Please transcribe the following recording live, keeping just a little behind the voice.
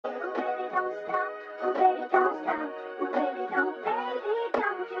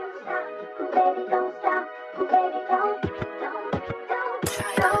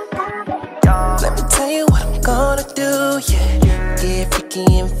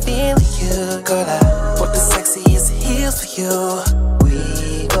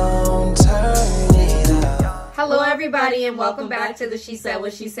welcome back to the She Said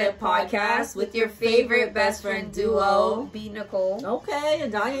What She Said podcast with your favorite best friend duo, B. Nicole. Okay, and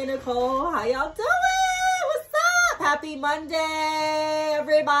Diane Nicole. How y'all doing? What's up? Happy Monday,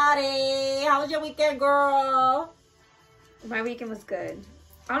 everybody. How was your weekend, girl? My weekend was good.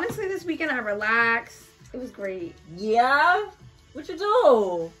 Honestly, this weekend I relaxed. It was great. Yeah? What you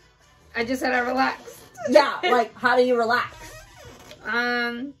do? I just said I relaxed. Yeah, like, how do you relax?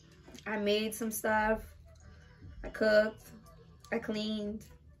 I made some stuff. I cooked. I cleaned.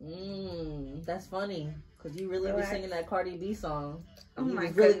 That's funny. Because you really Relax. be singing that Cardi B song. Oh you my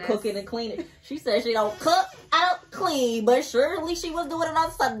was really goodness. cooking and cleaning. She said she don't cook, I don't clean, but surely she was doing it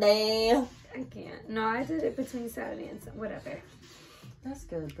on Sunday. I can't. No, I did it between Saturday and Sunday. Whatever. That's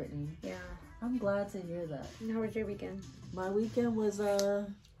good, Brittany. Yeah. I'm glad to hear that. And how was your weekend? My weekend was, I've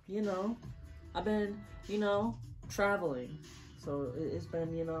been, traveling. So it's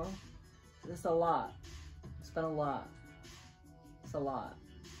been, it's a lot. It's been a lot. It's a lot.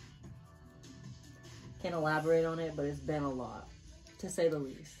 Can't elaborate on it, but it's been a lot, to say the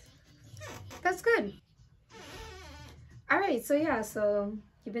least. That's good. All right. So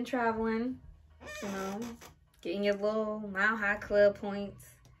you've been traveling, getting your little Mile High Club points.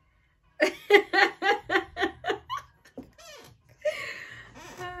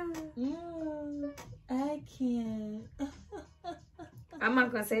 I can't. I'm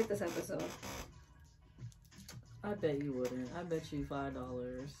not going to say it this episode. I bet you wouldn't. I bet you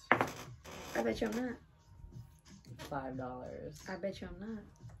 $5. I bet you I'm not. $5. I bet you I'm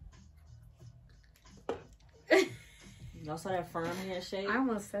not. Y'all saw that firm handshake? I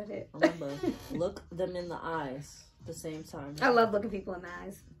almost said it. Remember, look them in the eyes at the same time. I love looking people in the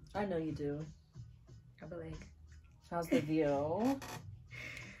eyes. I know you do. I'll be like, How's the view?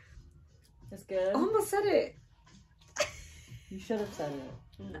 It's good? I almost said it. You should have said it.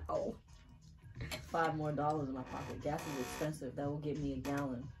 No. $5 more in my pocket. Gas is expensive. That will get me a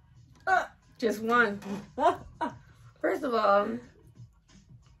gallon. Just one. First of all,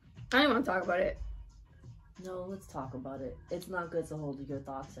 I don't want to talk about it. No, let's talk about it. It's not good to hold your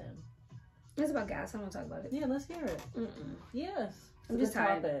thoughts in. It's about gas. I don't want to talk about it. Yeah, let's hear it. Mm-mm. Yes. I'm just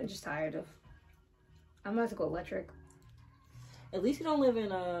tired. I'm just tired of. I'm about to go electric. At least you don't live in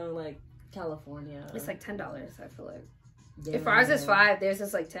California. It's like $10. I feel like. Damn If ours is near. $5, theirs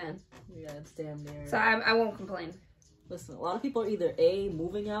is like 10. Yeah, it's damn near. So I won't complain. Listen, a lot of people are either A,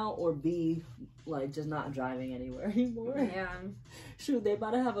 moving out, or B, just not driving anywhere anymore. Yeah. Shoot, they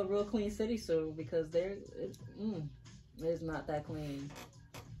about to have a real clean city soon because it's not that clean.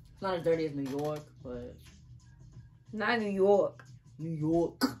 It's not as dirty as New York, but... Not New York. New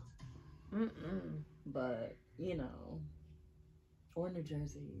York. Mm-mm. But, or New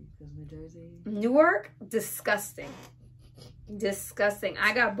Jersey, because New Jersey... Newark? Disgusting. Disgusting.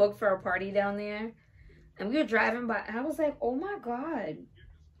 I got booked for a party down there. And we were driving by. And I was like, oh my God.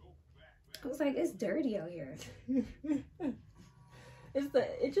 I was like, it's dirty out here.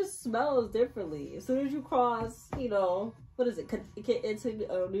 It just smells differently. As soon as you cross, what is it?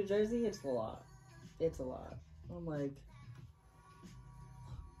 Into New Jersey, it's a lot. It's a lot. I'm like,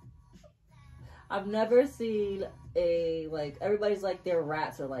 I've never seen everybody's like they're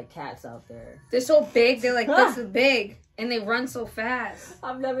rats or like cats out there. They're so big. They're like this big. And they run so fast.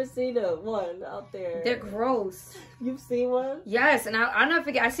 I've never seen one out there. They're gross. You've seen one? Yes. And I'll never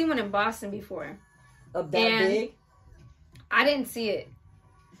forget. I seen one in Boston before. Of that big? I didn't see it.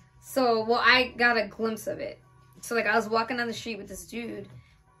 So, I got a glimpse of it. So, I was walking down the street with this dude.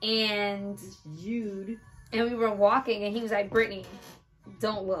 And we were walking. And he was like, Brittany,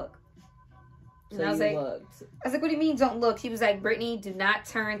 don't look. And so I was you like, looked. I was like, what do you mean don't look? He was like, Brittany, do not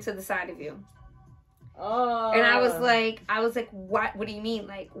turn to the side of you. Oh. And I was like, what do you mean?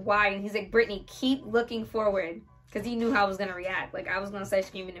 Like, why? And he's like, Brittany, keep looking forward. Because he knew how I was going to react. Like, I was going to start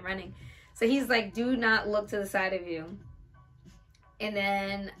screaming and running. So he's like, do not look to the side of you. And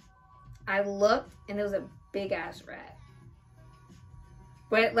then I looked, and there was a big-ass rat.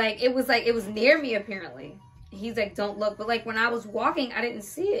 But, it was near me, apparently. He's like, don't look. But, when I was walking, I didn't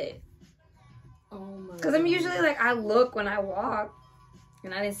see it. Oh, my Because I'm usually, I look when I walk.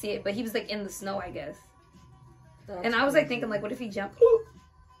 And I didn't see it. But he was, in the snow, I guess. And I was thinking, what if he jumped?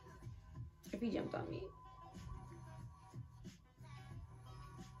 If he jumped on me?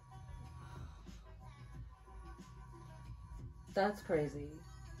 That's crazy.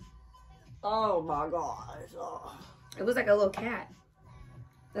 Oh my gosh. Oh. It was like a little cat.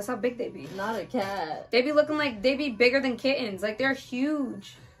 That's how big they be. Not a cat. They be looking they be bigger than kittens. They're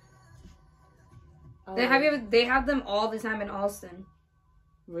huge. They have them all the time in Austin.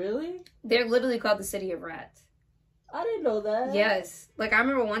 Really? They're literally called the City of Rats. I didn't know that. Yes. I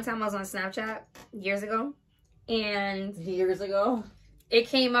remember one time I was on Snapchat years ago, and Years ago? it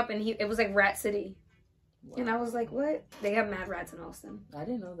came up, and it was like Rat City. Wow. And I was like, what? They have mad rats in Austin. I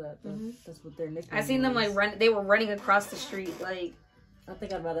didn't know that. That's what their nickname I seen them was. like run. They were running across the street. Like, I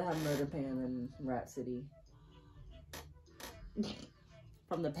think I'd rather have Murder Pan than Rat City.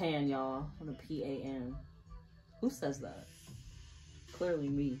 From the pan, y'all. From the PAN. Who says that? Clearly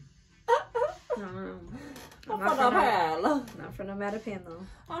me. I don't know. I'm from the pan. Not from no matter pan though.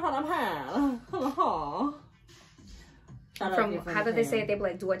 I'm from the pan. How did they say it? They be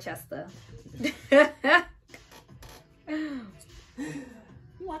like Dorchester. You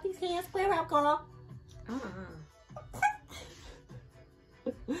want these hands square up, girl?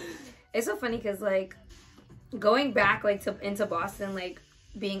 It's so funny because like going back like into Boston, like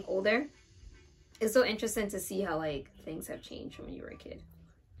being older, it's so interesting to see how like things have changed from when you were a kid.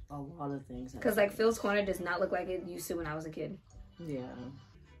 A lot of things. Because like Phil's Corner does not look like it used to when I was a kid. Yeah.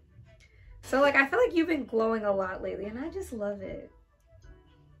 So like I feel like you've been glowing a lot lately, and I just love it.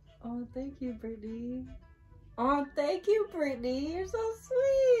 Oh, thank you, Brittany. Oh, thank you, Brittany. You're so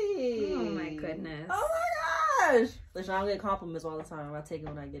sweet. Oh my goodness. Oh my gosh. Listen, I don't get compliments all the time. I take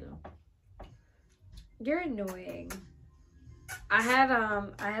them when I get them. You're annoying. I had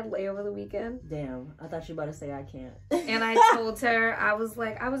layover the weekend. Damn, I thought you were about to say I can't. And I told her, I was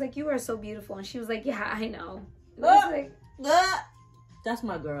like, you are so beautiful. And she was like, yeah, I know. And I was like, that's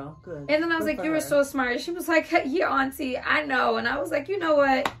my girl. Good. and then I was like, you were so smart. She was like, yeah, auntie, I know. And I was like, you know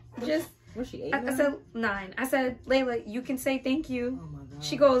what? Just. Was she 8? I said 9. I said, Layla, you can say thank you. Oh my god.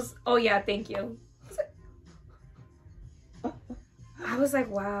 She goes, oh yeah, thank you. I was like,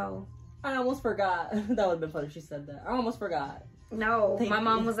 wow. I almost forgot. That would have been funny if she said that. I almost forgot. No, Thank my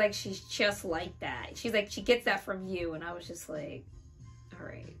mom you. was like, she's just like that. She's like, she gets that from you. And I was just like, all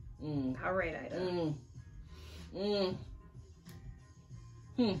right. All right, Ida.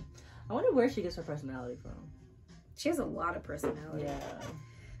 I wonder where she gets her personality from. She has a lot of personality. Yeah.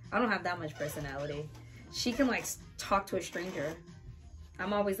 I don't have that much personality. She can like talk to a stranger.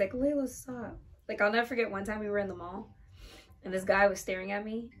 I'm always like, Layla, stop. Like, I'll never forget one time we were in the mall and this guy was staring at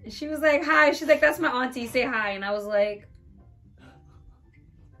me and she was like, hi. She's like, that's my auntie. Say hi. And I was like,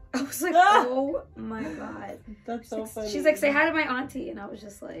 oh my god. That's so funny. She's like, say hi to my auntie. And I was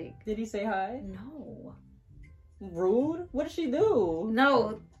just like, did he say hi? no. Rude? What did she do?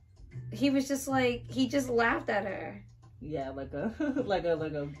 No. He was just like, he just laughed at her. Yeah, like a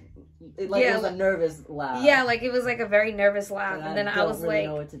it was a nervous laugh. Yeah, like it was like a very nervous laugh. Like, and then I was really like,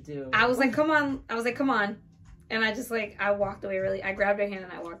 know what to do. I was like, come on. I was like, come on. And I just like, I walked away really, I grabbed her hand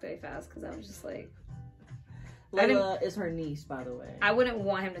and I walked away fast because I was just like. Layla is her niece, by the way. I wouldn't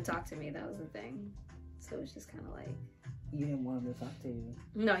want him to talk to me. That was the thing. So it was just kind of like. You didn't want him to talk to you.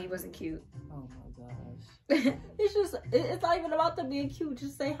 No, he wasn't cute. Oh my gosh. It's not even about them being cute.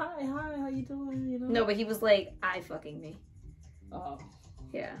 Just say hi, how you doing, you know? No, but he was like, eye fucking me. Oh.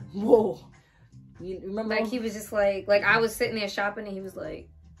 Yeah. Whoa. You remember? Like he was just like I was sitting there shopping and he was like.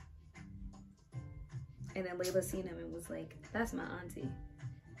 And then Layla seen him and was like, that's my auntie.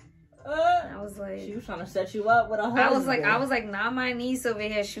 And I was like, she was trying to set you up with a husband. I was like, not my niece over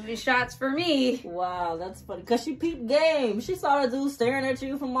here shooting shots for me. Wow, that's funny. Cause she peeped game. She saw the dude staring at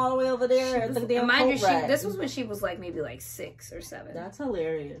you from all the way over there. This was when she was like maybe like 6 or 7. That's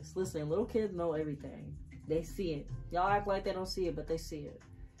hilarious. Listen, little kids know everything. They see it. Y'all act like they don't see it, but they see it.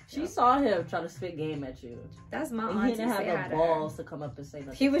 She saw him trying to spit game at you. That's my and auntie. He didn't have the balls to come up and say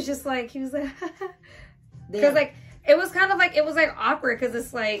nothing. He was like, because like it was kind of like awkward because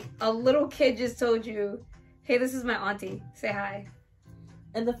it's like a little kid just told you, hey, this is my auntie. Say hi.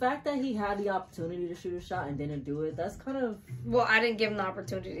 And the fact that he had the opportunity to shoot a shot and didn't do it, that's kind of. Well, I didn't give him the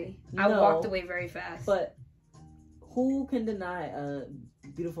opportunity. I walked away very fast. But who can deny a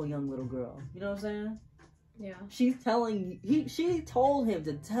beautiful young little girl? You know what I'm saying? Yeah. She told him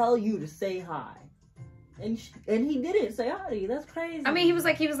to tell you to say hi. And he didn't say hi to you. That's crazy. I mean, he was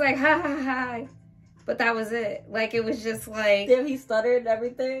like, hi. But that was it. Like, it was just like. Damn, he stuttered and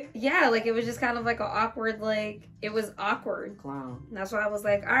everything? Yeah, like, it was just kind of like an awkward, like, it was awkward. Clown. And that's why I was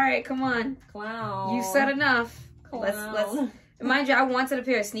like, all right, come on. Clown. You said enough. Clown. Let's. Mind you, I wanted a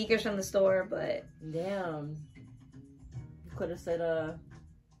pair of sneakers from the store, but. Damn. You could have said, I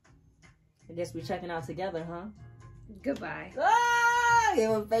guess we're checking out together, huh? Goodbye. Ah!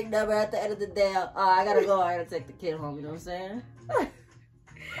 Give a fake number at the end of the day. I gotta go. I gotta take the kid home. You know what I'm saying?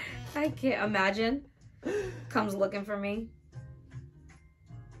 I can't imagine. Comes looking for me.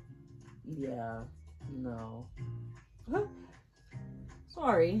 Yeah. No.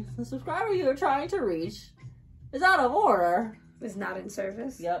 Sorry. The subscriber you were trying to reach is out of order. It's not in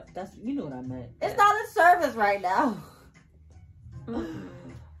service. Yep. You know what I meant. It's not in service right now.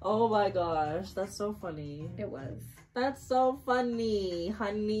 Oh my gosh, that's so funny. It was. That's so funny,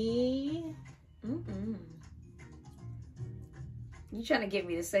 honey. Mm-mm. You trying to get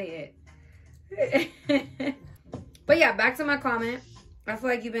me to say it. But yeah, back to my comment. I feel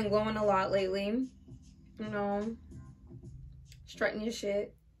like you've been glowing a lot lately. You know, straighten your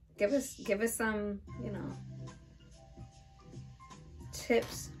shit. Give us some, you know,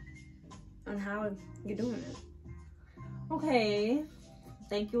 tips on how you're doing it. Okay,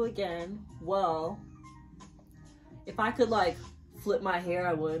 thank you again. Well, if I could like flip my hair,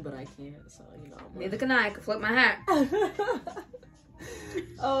 I would, but I can't. So you know. Neither can I. Could flip my hat.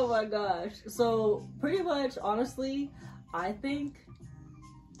 Oh my gosh. So pretty much, honestly, I think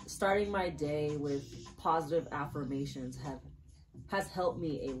starting my day with positive affirmations has helped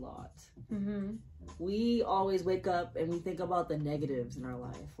me a lot. Mm-hmm. We always wake up and we think about the negatives in our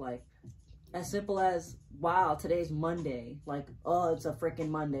life, like as simple as, wow, today's Monday. Like, oh, it's a freaking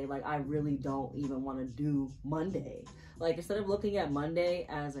Monday. Like, I really don't even want to do Monday. Like, instead of looking at Monday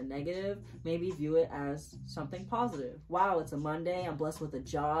as a negative, maybe view it as something positive. Wow, it's a Monday. I'm blessed with a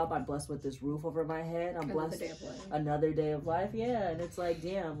job. I'm blessed with this roof over my head. I'm Another blessed. day of life. Another day of life. Yeah. And it's like,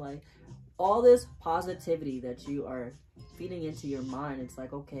 damn, like all this positivity that you are feeding into your mind, it's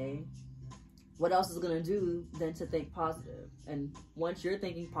like, okay, what else is going to do than to think positive? And once you're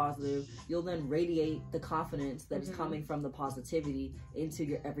thinking positive, you'll then radiate the confidence that is coming from the positivity into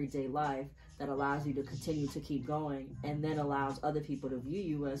your everyday life that allows you to continue to keep going and then allows other people to view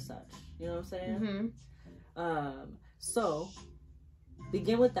you as such. You know what I'm saying? So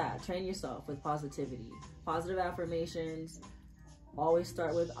begin with that. Train yourself with positivity. Positive affirmations always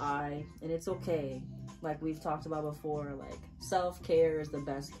start with I, and it's okay. Like we've talked about before, like self-care is the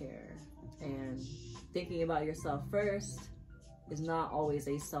best care. And thinking about yourself first is not always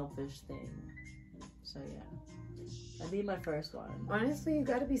a selfish thing. So yeah, that'd be my first one. Honestly, you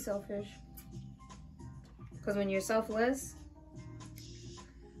gotta be selfish. Because when you're selfless,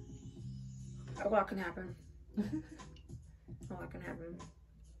 a lot can happen. A lot can happen.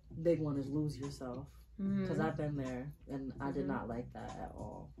 Big one is lose yourself. Because Mm-hmm. I've been there and I did not like that at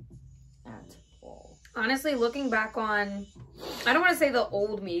all. At all. Honestly, looking back on, I don't want to say the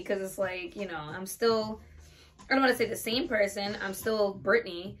old me because it's like, you know, I'm still, I don't want to say the same person. I'm still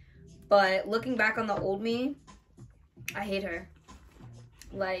Brittany. But looking back on the old me, I hate her.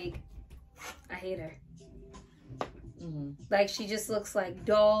 Like, I hate her. Like, she just looks like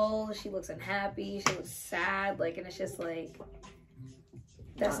dull. She looks unhappy. She looks sad. Like, and it's just like,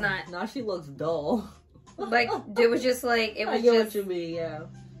 that's not. Now she looks dull. Like, there was just like, it was I get just. what you mean, yeah.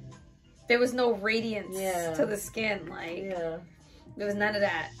 There was no radiance Yeah. to the skin. Like, Yeah. there was none of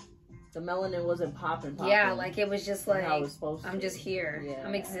that. The melanin wasn't popping. Yeah, like it was just like, how it was supposed I'm to. just here. Yeah.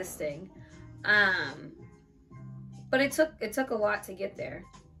 I'm existing. But it took a lot to get there.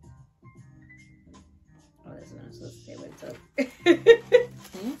 Oh, that's what I'm supposed to say what it took.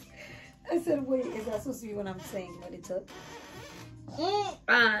 I said, wait, is that supposed to be what I'm saying what it took?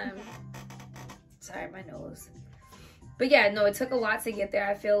 Sorry, my nose. But yeah, no, it took a lot to get there.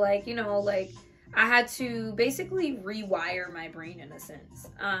 I feel like, you know, like I had to basically rewire my brain in a sense.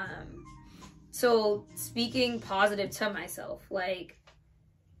 So speaking positive to myself, like,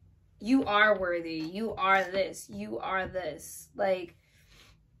 you are worthy, you are this, you are this. Like,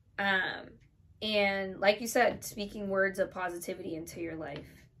 and like you said, speaking words of positivity into your life.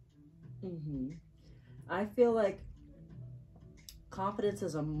 I feel like confidence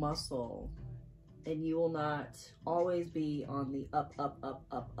is a muscle, and you will not always be on the up, up, up,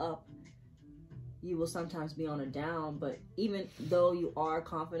 up, up. You will sometimes be on a down, but even though you are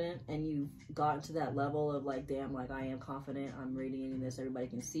confident and you've gotten to that level of like, damn, like I am confident, I'm radiating this, everybody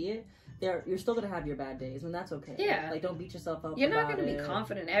can see it, you're still gonna have your bad days, and that's okay. Yeah. Like, don't beat yourself up. You're not about gonna it. be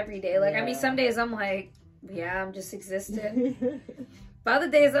confident every day. Like, I mean, some days I'm like, yeah, I'm just existing. But other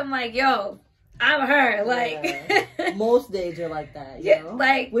days I'm like, yo, I'm her. Like, most days you're like that, you know?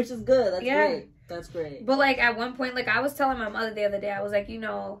 like, which is good. That's great. That's great. But like at one point, like I was telling my mother the other day, I was like, you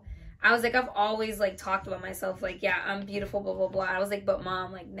know, I was like, I've always like talked about myself, like, yeah, I'm beautiful, blah blah blah. I was like, but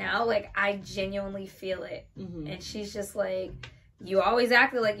mom, like now, like I genuinely feel it, and she's just like, you always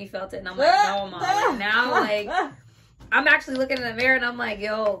acted like you felt it, and I'm like, no, mom. Like, now, like I'm actually looking in the mirror, and I'm like,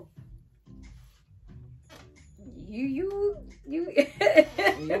 yo, you. You're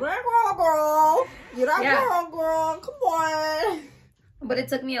that girl. You're that girl. Come on. But it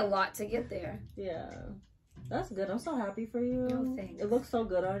took me a lot to get there. Yeah. That's good. I'm so happy for you. No, thanks. It looks so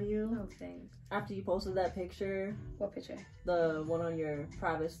good on you. No, thanks. After you posted that picture. What picture? The one on your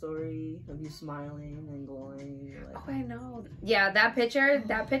private story of you smiling and glowing. Like... Oh, I know. Yeah, that picture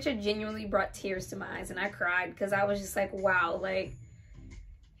genuinely brought tears to my eyes, and I cried because I was just like, wow, like,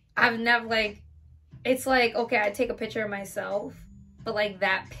 I've never, like, it's like, okay, I take a picture of myself, but like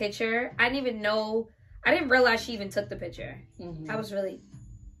that picture, I didn't realize she even took the picture. Mm-hmm. I was really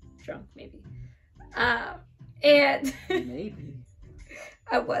drunk, maybe. And Maybe.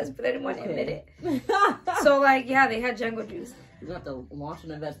 I was, but I didn't want to admit it. it. So, like, yeah, they had Jungle Juice. You have to launch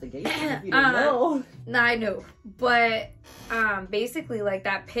an investigation if you didn't know. No, I knew. But basically, like,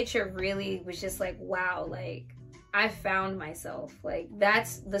 that picture really was just like, wow, like, I found myself. Like,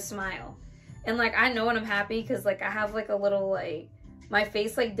 that's the smile. And, like, I know when I'm happy because, like, I have, like, a little, like, my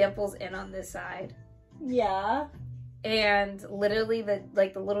face, like, dimples in on this side. Yeah. And literally, the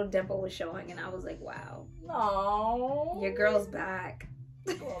little dimple was showing, and I was like, wow. Aww. Your girl's back.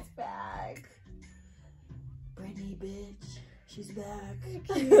 Girl's back. Brittany, bitch. She's back.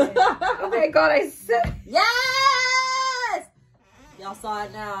 Oh my god, I said. Yes! Y'all saw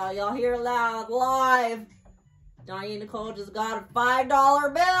it now. Y'all hear it loud, live. Donnie Nicole just got a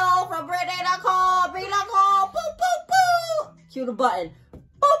 $5 bill from Brittany Nicole. Brittany Nicole. Boo, boo, boo. Cue the button. Boo,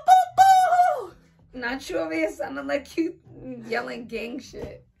 boo, boo. Not sure if it sounded like you yelling gang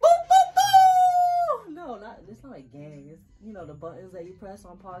shit. Boo, boo, boo. No, it's not like gang. It's, you know, the buttons that you press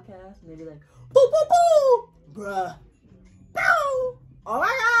on podcasts. And they be like, boo, boo, boo. Bruh. Bow. Oh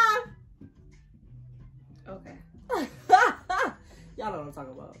my god. Okay. Y'all know what I'm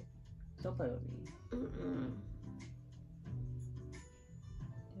talking about. Don't play with me. Mm-mm.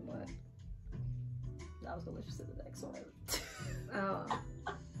 What? I was gonna let you sit the next one. Oh.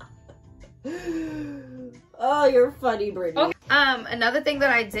 Oh, you're funny, Brittany. Okay. Another thing that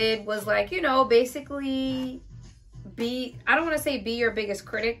I did was, like, you know, basically I don't want to say be your biggest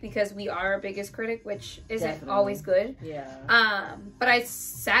critic, because we are our biggest critic, which isn't Definitely. always good. Yeah. But I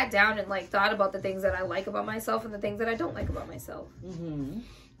sat down and, like, thought about the things that I like about myself and the things that I don't like about myself. Mm-hmm.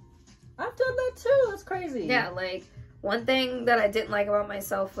 I've done that too. That's crazy. Yeah, like, one thing that I didn't like about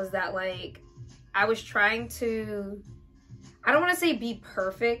myself was that, like, I was trying to, I don't want to say be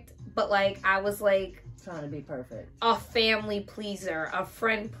perfect, but, like, I was, like, Trying to be perfect. a family pleaser, a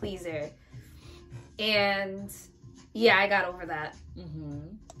friend pleaser. And yeah, I got over that.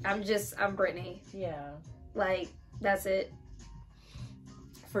 Mm-hmm. I'm Brittany. Yeah. Like, that's it.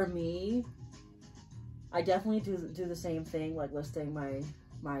 For me, I definitely do the same thing, like listing my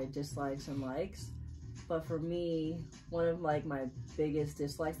dislikes and likes. But for me, one of, like, my biggest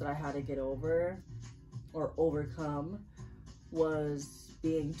dislikes that I had to get over or overcome was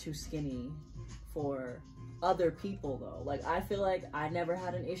being too skinny for other people, though. Like, I feel like I never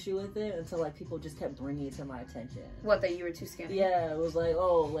had an issue with it until, like, people just kept bringing it to my attention. What, that you were too skinny? Yeah, it was like,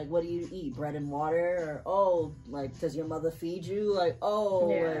 oh, like, what do you eat? Bread and water? Or, oh, like, does your mother feed you? Like,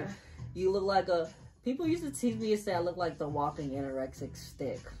 oh, Yeah. like, you look like a... People used to tease me and say I look like the walking anorexic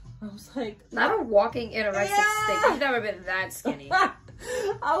stick. I was like... Not a walking anorexic Yeah. stick. You've never been that skinny.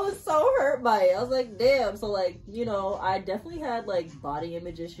 I was so hurt by it. I was like, damn. So, like, you know, I definitely had, like, body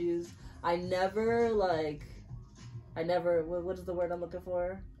image issues. I never, what is the word I'm looking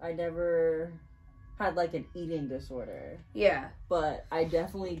for? I never had, like, an eating disorder. Yeah. But I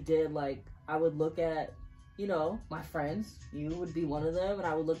definitely did, like, I would look at, you know, my friends. You would be one of them. And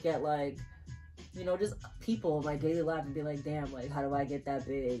I would look at, like, you know, just people in my daily life and be like, damn, like, how do I get that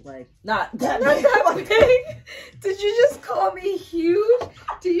big? Like, not that big. Not that big? Did you just call me huge?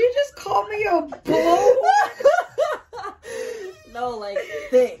 Did you just call me a bull? No, like,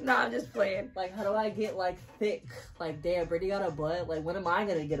 thick. No, I'm just playing. Like, how do I get, like, thick? Like, damn, Brittany got a butt. Like, when am I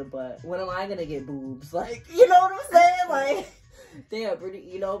gonna get a butt? When am I gonna get boobs? Like, you know what I'm saying? Like, damn, Brittany,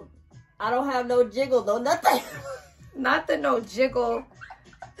 you know, I don't have no jiggle, no nothing. Not the no jiggle.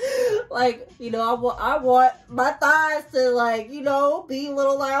 Like, you know, I want my thighs to, like, you know, be a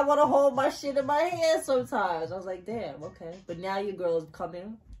little, like, I want to hold my shit in my hand sometimes. I was like, damn, okay. But now your girl is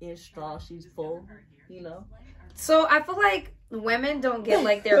coming in strong. She's full, you know. So I feel like women don't get,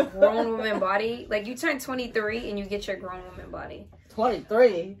 like, their grown woman body. Like, you turn 23 and you get your grown woman body.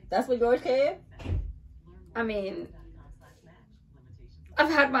 23? That's when yours came? I mean, I've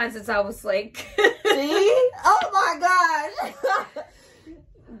had mine since I was, like... See? Oh, my gosh.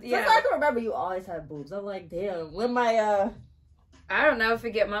 Yeah. Since I can remember, you always had boobs. I'm like, damn. When my, I don't never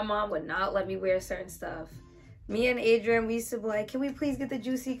forget, my mom would not let me wear certain stuff. Me and Adrian, we used to be like, can we please get the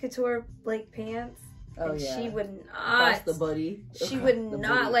Juicy Couture, like, pants? oh, And yeah. she would Across not. the buddy. She would The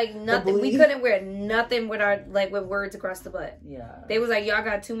not, booty. like, nothing. We booty. couldn't wear nothing with our, like, with words across the butt. Yeah. They was like, y'all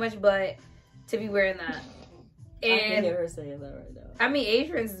got too much butt to be wearing that. I can And, hear her saying that right now. I mean,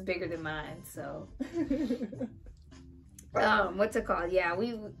 Adrian's is bigger than mine, so. What's it called? Yeah,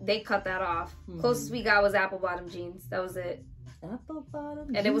 they cut that off. Mhm. Closest we got was apple bottom jeans. That was it. Apple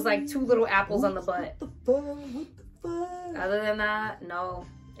bottom And it was like 2 little apples on the butt. What the fuck? Other than that, no.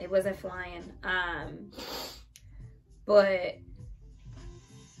 It wasn't flying. But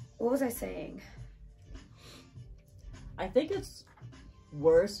what was I saying? I think it's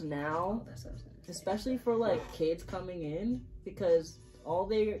worse now, especially for like kids coming in, because all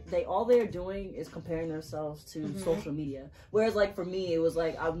they're doing is comparing themselves to social media. Whereas like for me, it was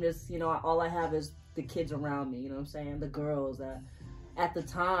like I'm just, you know, all I have is the kids around me, you know what I'm saying? The girls that at the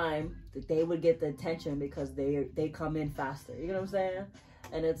time that they would get the attention because they come in faster, you know what I'm saying?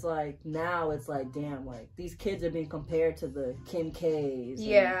 And it's like now it's like, damn, like these kids are being compared to the Kim K's,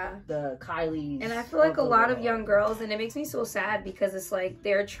 and the Kylie's, and I feel like a lot of young girls, and it makes me so sad because it's like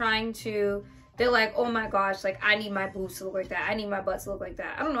they're like, oh my gosh, like I need my boobs to look like that, I need my butt to look like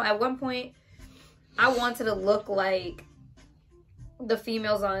that. I don't know, at one point I wanted to look like the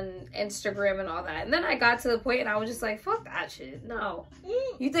females on Instagram and all that, and then I got to the point and I was just like, fuck that shit. No,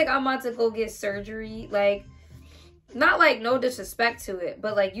 you think I'm about to go get surgery? Like, not like no disrespect to it,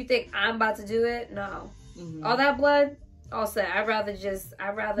 but like you think I'm about to do it? No. All that blood, all set. I'd rather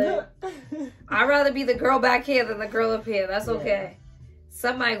be the girl back here than the girl up here. That's okay.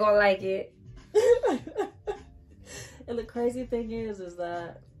 Somebody gonna like it. And the crazy thing is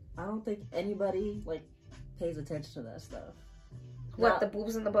that I don't think anybody like pays attention to that stuff. What, now, the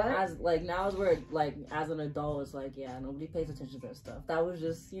boobs in the butt? As like now is where like as an adult, it's like, yeah, nobody pays attention to that stuff. That was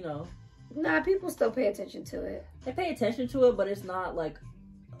just, you know. Nah, people still pay attention to it. They pay attention to it, but it's not like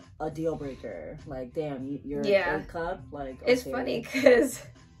a deal breaker. Like, damn, you're a cup. Like, okay. It's funny because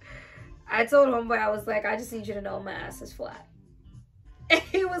I told homeboy, I was like, I just need you to know my ass is flat. And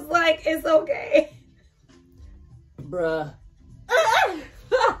he was like, it's okay. Bruh.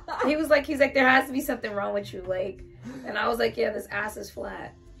 He's like, there has to be something wrong with you. Like, and I was like, yeah, this ass is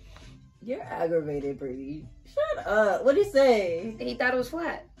flat. You're aggravated, Brady. Shut up. What'd he say? He thought it was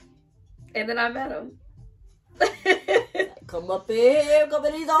flat. And then I met him. Come up here, come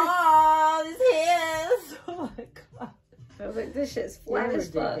in these arms, his hands. Oh my god. I was like, this shit's flat as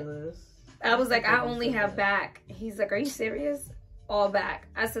fuck. I was like, I only have back. He's like, are you serious? All back.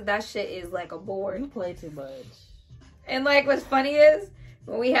 I said, that shit is like a board. You play too much. And like, what's funny is,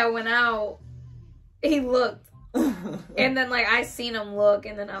 when we had went out, he looked. And then like, I seen him look,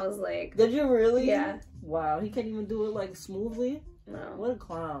 and then I was like. Did you really? Yeah. Wow, he can't even do it like smoothly? No. What a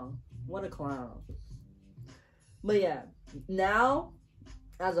clown. What a clown. But yeah, now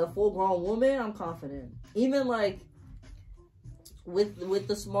as a full-grown woman, I'm confident. Even like with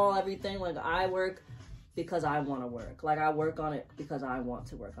the small everything, like I work because I want to work. Like I work on it because I want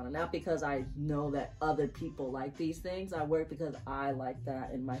to work on it. Not because I know that other people like these things. I work because I like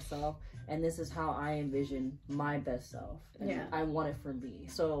that in myself. And this is how I envision my best self. And I want it for me.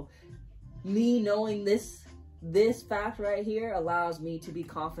 So me knowing this fact right here allows me to be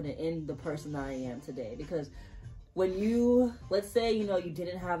confident in the person that I am today. Because when you, let's say, you know, you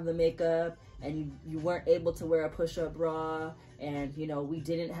didn't have the makeup and you weren't able to wear a push-up bra, and, you know, we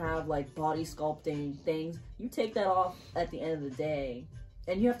didn't have like body sculpting things, you take that off at the end of the day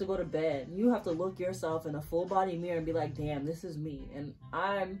and you have to go to bed. You have to look yourself in a full body mirror and be like, damn, this is me. And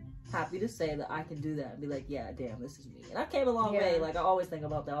I'm happy to say that I can do that and be like, yeah, damn, this is me. And I came a long way. Like, I always think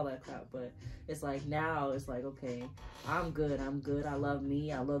about all that crap, but it's like now it's like, okay, I'm good. I love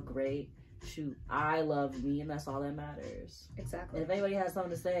me. I look great. Shoot, I love me, and that's all that matters. Exactly. And if anybody has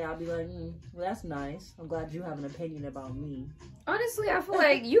something to say, I'll be like, well, that's nice. I'm glad you have an opinion about me. Honestly, I feel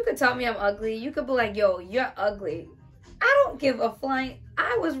like you could tell me I'm ugly. You could be like, yo, you're ugly. I don't give a flying.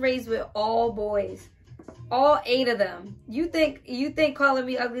 I was raised with all boys. All 8 of them. You think calling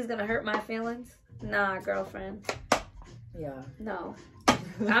me ugly is gonna hurt my feelings? Nah, girlfriend. Yeah. No.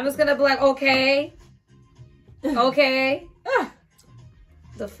 I'm just gonna be like, okay. Okay.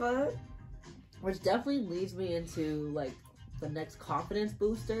 The fuck? Which definitely leads me into like the next confidence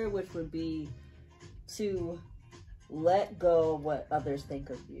booster, which would be to let go of what others think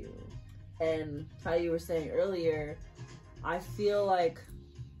of you. And how you were saying earlier, I feel like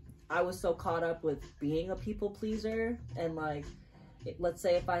I was so caught up with being a people pleaser, and like, let's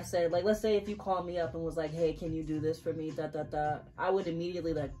say if I said, like, let's say if you called me up and was like, hey, can you do this for me, I would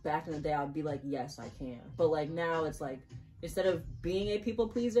immediately, like, back in the day, I'd be like, yes, I can. But like now it's like, instead of being a people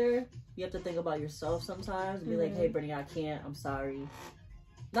pleaser, you have to think about yourself sometimes and be like, hey, Brittany, I can't, I'm sorry.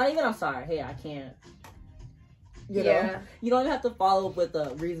 Not even I'm sorry, hey, I can't. You know? You don't even have to follow up with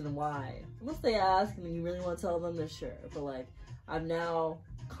a reason why. Unless they ask and you really want to tell them, then sure. But like, I'm now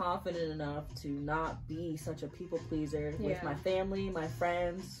confident enough to not be such a people pleaser with my family, my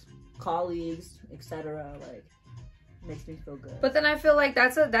friends, colleagues, etc. Like, it makes me feel good. But then I feel like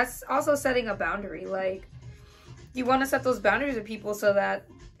that's also setting a boundary. Like, you want to set those boundaries with people so that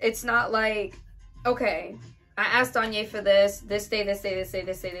it's not like, okay, I asked Anya for this day, this day, this day, this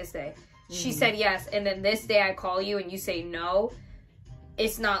day, this day. She said yes, and then this day I call you and you say no.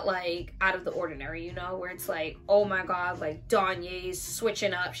 It's not like out of the ordinary, you know, where it's like, oh my god, like Danye's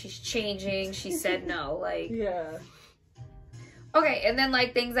switching up, she's changing, she said no, like. Yeah. Okay, and then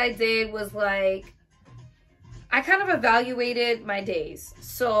like things I did was like, I kind of evaluated my days.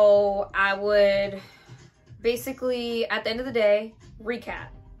 So I would basically, at the end of the day, recap.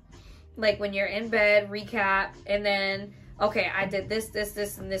 Like when you're in bed, recap, and then, okay, I did this,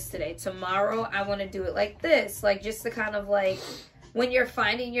 and this today. Tomorrow, I want to do it like this. Like just to kind of like, when you're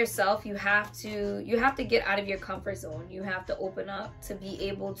finding yourself, you have to get out of your comfort zone. You have to open up to be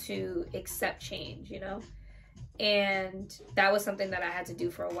able to accept change, you know? And that was something that I had to do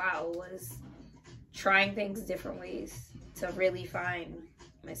for a while, was trying things different ways to really find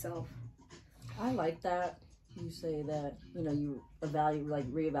myself. I like that you say that, you know, you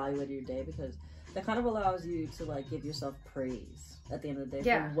reevaluate your day, because that kind of allows you to like give yourself praise at the end of the day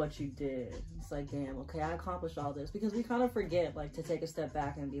for what you did. It's like, damn, okay, I accomplished all this, because we kind of forget like to take a step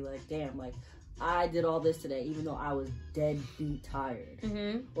back and be like, damn, like I did all this today even though I was deadbeat tired.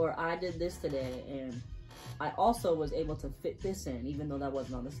 Or I did this today and I also was able to fit this in even though that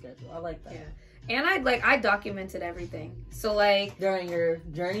wasn't on the schedule. I like that. Yeah. And I documented everything. So like during your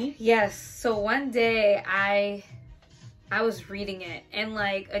journey? Yes. So one day I was reading it and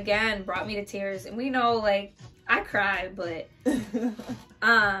like again brought me to tears. And we know like I cried, but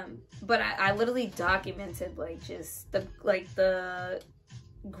I literally documented like just the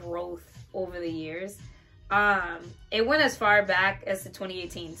growth over the years. It went as far back as to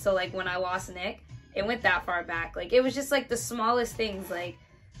 2018. So like when I lost Nick, it went that far back. Like it was just like the smallest things. Like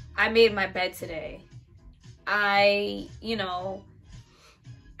I made my bed today.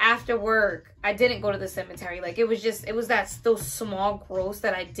 After work, I didn't go to the cemetery. Like it was those small growths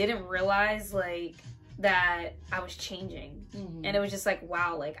that I didn't realize like that I was changing. And it was just like,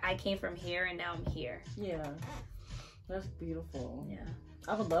 wow, like I came from here and now I'm here. Yeah. That's beautiful. Yeah.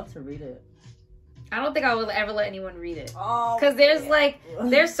 I would love to read it. I don't think I will ever let anyone read it. Oh, because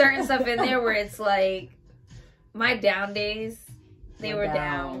there's certain stuff in there where it's like my down days, they were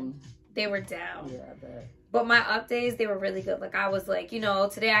down. They were down. Yeah, I bet. But my up days, they were really good. Like I was like, you know,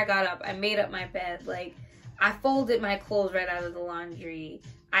 today I got up, I made up my bed, like I folded my clothes right out of the laundry.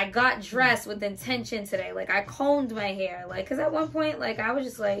 I got dressed with intention today. Like I combed my hair, like because at one point, like I was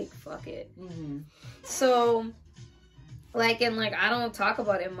just like, fuck it. So, like, and like I don't talk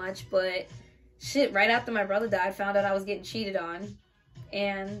about it much, but shit, right after my brother died, I found out I was getting cheated on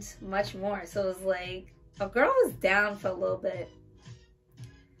and much more. So it was like, a girl was down for a little bit.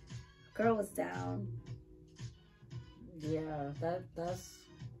 Girl was down. Yeah, that's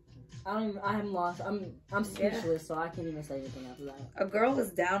I'm lost. I'm speechless, so I can't even say anything after that. A girl was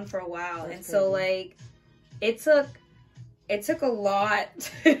down for a while. That's and crazy. So like it took a lot.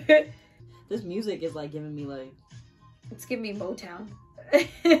 This music is like giving me like, it's giving me Motown.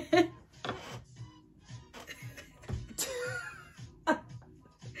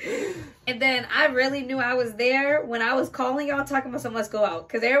 And then I really knew I was there when I was calling y'all talking about some let's go out.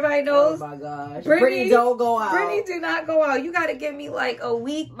 Because everybody knows. oh my gosh. Brittany don't go out. Brittany do not go out. You got to give me like a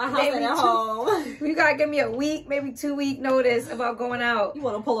week. My house ain't at home. You got to give me a week, maybe 2 week notice about going out. You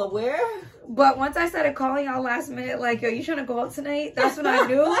want to pull up where? But once I started calling y'all last minute, like, yo, you trying to go out tonight? That's when I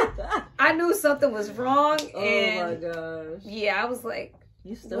knew. I knew something was wrong. And oh my gosh. Yeah, I was like.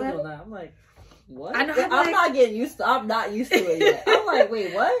 You still doing that? I'm like, what? I know, I'm not getting used to. I'm not used to it yet. I'm like,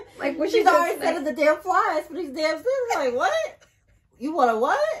 wait, what? Like, what She's already sending the damn flyers for these damn things. Like, what? You want a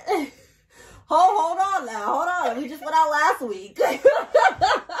what? Hold on now. Hold on. We just went out last week.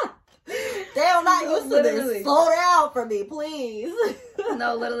 Damn, not used to this. Slow down for me, please.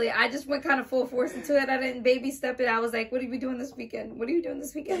 No, literally. I just went kind of full force into it. I didn't baby step it. I was like, what are you doing this weekend? What are you doing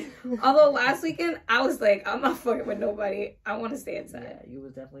this weekend? Although last weekend, I was like, I'm not fucking with nobody. I want to stay inside. Yeah, you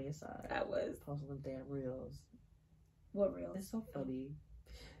was definitely inside. I was. Posting them damn reels. What reels? It's so funny.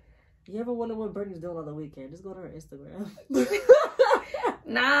 You ever wonder what Brittany's doing on the weekend? Just go to her Instagram.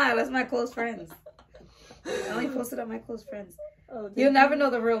 Nah, that's my close friends. I only posted on my close friends. Oh, You'll never know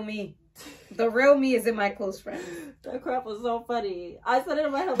the real me. The real me is in my close friends. That crap was so funny. I said it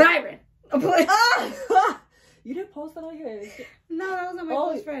in my head. Byron! You didn't post that on your No, that was on my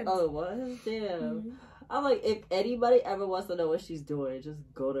close friends. Oh, it was? Damn. I'm like, if anybody ever wants to know what she's doing, just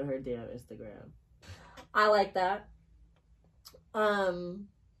go to her damn Instagram. I like that.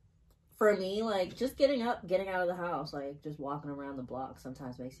 For me, like, just getting out of the house, like, just walking around the block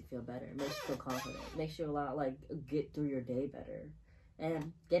sometimes makes you feel better. It makes you feel confident. It makes you get through your day better.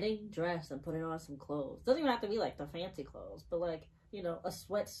 And getting dressed and putting on some clothes. Doesn't even have to be, like, the fancy clothes. But, like, you know, a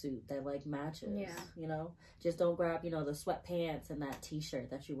sweatsuit that like matches. Yeah. You know, just don't grab, you know, the sweatpants and that t-shirt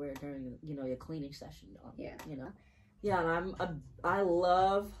that you wear during, you know, your cleaning session. Yeah. You know. Yeah, and I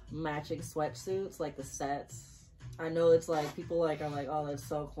love matching sweatsuits, like the sets. I know it's like people like are like, oh, that's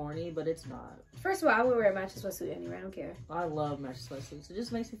so corny, but it's not. First of all, I would wear a matching sweatsuit anywhere. I don't care. I love matching sweatsuits. It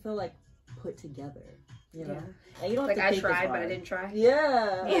just makes me feel like put together. You know, Yeah. and you don't have Like to I think it's tried, but I hard. didn't try.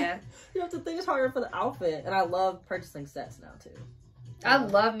 Yeah. Yeah. You don't have to think it's harder for the outfit, and I love purchasing sets now too. I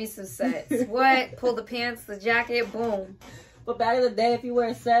love me some sets. What? Pull the pants, the jacket, boom. But back in the day, if you wore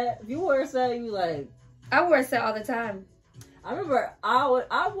a set, you be like, I wear a set all the time. I remember I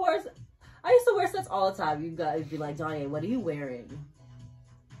used to wear sets all the time. You guys be like, Donnie, what are you wearing?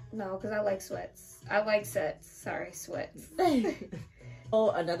 No, because I like sweats. I like sets. Sorry, sweats.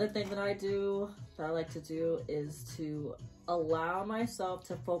 Oh, another thing that I like to do is to allow myself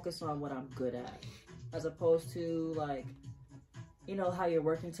to focus on what I'm good at, as opposed to like, you know how you're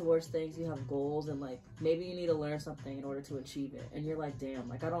working towards things, you have goals, and like maybe you need to learn something in order to achieve it, and you're like, damn,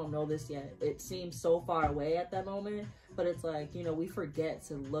 like I don't know this yet. It seems so far away at that moment, but it's like, you know, we forget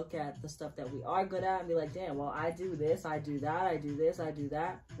to look at the stuff that we are good at and be like, damn, well, I do this, I do that, I do this, I do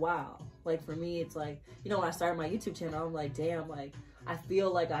that. Wow. Like for me, it's like, you know, when I started my YouTube channel, I'm like, damn, like I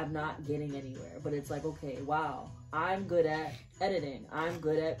feel like I'm not getting anywhere, but it's like, okay, wow, I'm good at editing. I'm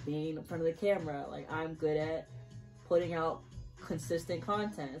good at being in front of the camera. Like I'm good at putting out consistent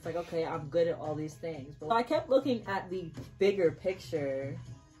content. It's like, okay, I'm good at all these things. But I kept looking at the bigger picture,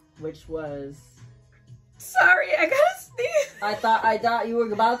 which was, Sorry, I gotta sneeze. I thought you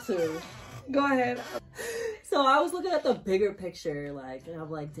were about to. Go ahead. So I was looking at the bigger picture, like, and I'm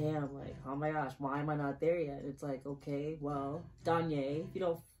like, damn, like, oh my gosh, why am I not there yet? It's like, okay, well, Danye,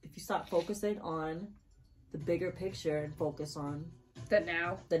 if you stop focusing on the bigger picture and focus on The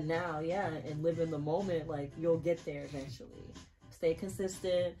now. yeah, and live in the moment, like, you'll get there eventually. Stay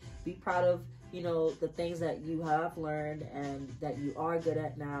consistent, be proud of, you know, the things that you have learned and that you are good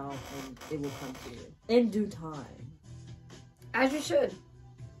at now, and it will come to you in due time. As you should.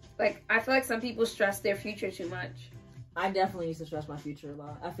 Like, I feel like some people stress their future too much. I definitely used to stress my future a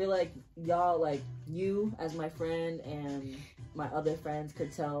lot. I feel like y'all, like you as my friend and my other friends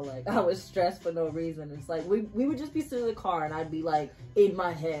could tell, like, I was stressed for no reason. It's like, we would just be sitting in the car and I'd be like in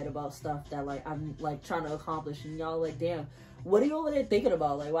my head about stuff that like I'm like trying to accomplish, and y'all like, damn, what are you over there thinking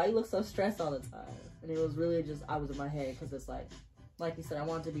about? Like, why you look so stressed all the time? And it was really just, I was in my head, because it's like you said, I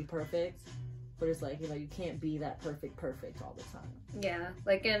wanted to be perfect, but it's like, you know, you can't be that perfect all the time. Yeah.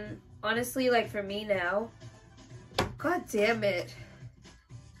 Like, and honestly, like for me now, God damn it.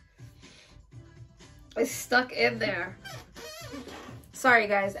 It's stuck in there. Sorry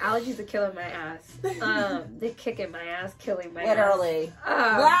guys, allergies are killing my ass. They're kicking my ass, killing my Literally.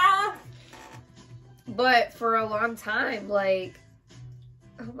 ass. But for a long time, like,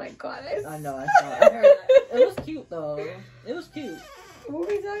 oh my god. I know, I saw it. I heard that. It was cute though. It was cute. What were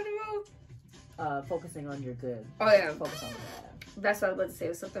we talking about? Focusing on your good. Oh yeah. Focus on that. That's what I was about to say. It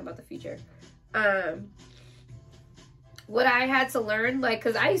was something about the future. What I had to learn, like,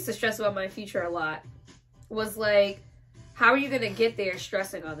 because I used to stress about my future a lot, was like, how are you gonna get there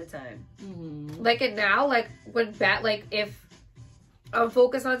stressing all the time? Mm-hmm. Like, and now, like, if I'm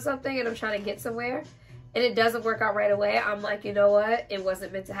focused on something and I'm trying to get somewhere and it doesn't work out right away, I'm like, you know what? It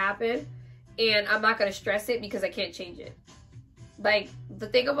wasn't meant to happen, and I'm not gonna stress it because I can't change it. Like, the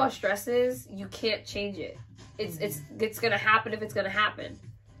thing about stress is you can't change it. It's gonna happen if it's gonna happen,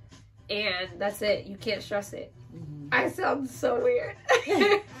 and that's it. You can't stress it. Mm-hmm. I sound so weird.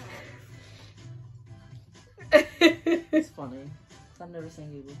 It's funny. I've never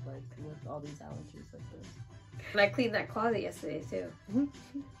seen you with all these allergies like this. And I cleaned that closet yesterday too.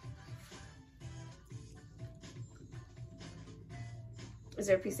 Is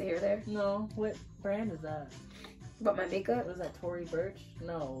there a piece of hair there? No. What brand is that? But my makeup? What is that, Tory Burch?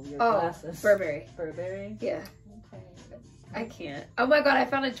 No, your Oh, glasses. Burberry. Burberry? Yeah. Okay. I can't. Oh my god, I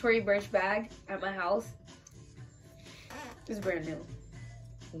found a Tory Burch bag at my house. It's brand new.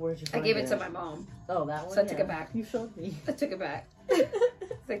 Where'd you I find gave it to my mom. Oh, that one? So I took it back. You showed me. I took it back.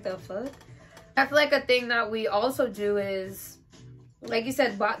 It's like, the fuck? I feel like a thing that we also do is, like you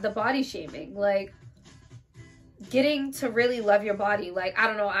said, the body shaming. Like, getting to really love your body. Like, I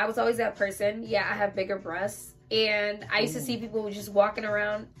don't know, I was always that person. Yeah, I have bigger breasts. And I used to see people just walking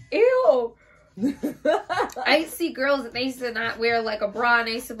around. Ew! I used to see girls and they used to not wear like a bra, and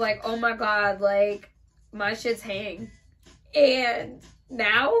they used to be like, oh my god, like, my shit's hang. And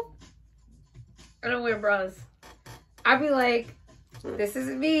now, I don't wear bras. I'd be like, this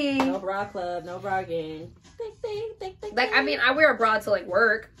isn't me. No bra club, no bra gang. Like, I mean, I wear a bra to like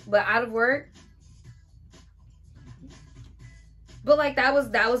work, but out of work, But like that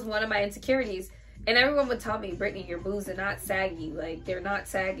was one of my insecurities. And everyone would tell me, Brittany, your boobs are not saggy. Like, they're not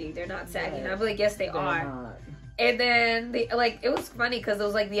saggy. They're not saggy. And I'd be like, yes, they are. Not. And then, it was funny because it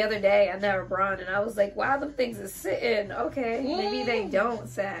was like the other day I never bra on and I was like, wow, them things is sitting. Okay, maybe they don't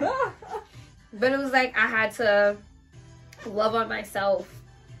sag. But it was like I had to love on myself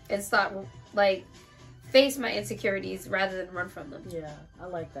and start, like, face my insecurities rather than run from them. Yeah, I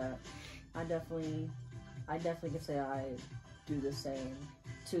like that. I definitely can say I do the same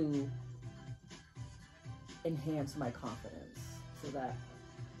to enhance my confidence so that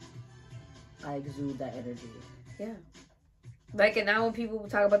I exude that energy. Yeah. Like, and now when people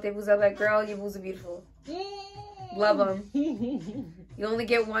talk about their boobs, I'm like, girl, your boobs are beautiful. Love them. You only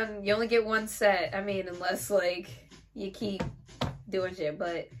get one set. I mean, unless, like, you keep doing shit,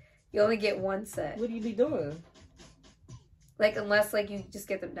 but you only get one set. What do you be doing? Like, unless, like, you just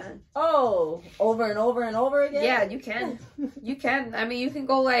get them done. Oh, over and over and over again? Yeah, you can. You can. I mean, you can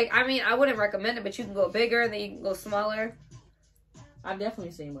go, like, I mean, I wouldn't recommend it, but you can go bigger and then you can go smaller. I've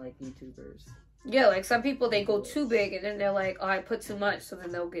definitely seen, like, YouTubers. Yeah, like, some people, they go too big and then they're like, oh, I put too much, so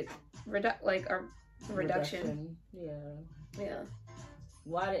then they'll get, reduction. Yeah.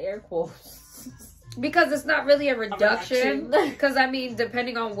 Why the air quotes? Because it's not really a reduction. Because, I mean,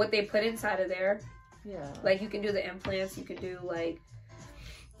 depending on what they put inside of there. Yeah. Like, you can do the implants. You can do, like...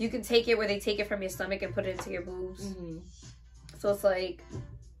 You can take it where they take it from your stomach and put it into your boobs. Mm-hmm. So, it's like...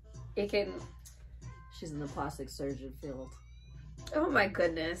 It can... She's in the plastic surgeon field. Oh, my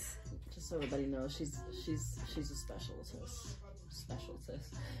goodness. Just so everybody knows, she's a specialist.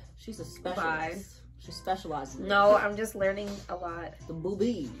 She's a specialist. Bye. She specializes in No, I'm just learning a lot. The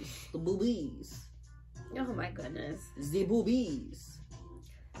boobies. Oh, my goodness. The boobies.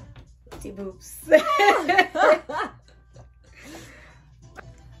 Boobs.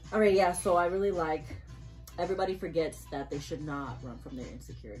 Alright, yeah, so I really like everybody forgets that they should not run from their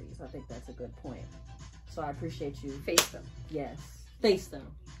insecurities. I think that's a good point. So I appreciate you. Face them. Yes. Face them.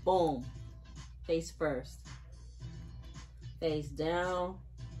 Boom. Face first. Face down.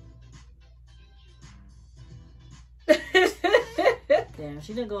 Damn,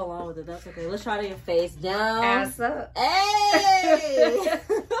 she didn't go along with it. That's okay. Let's try to get face down. Ass up. Hey!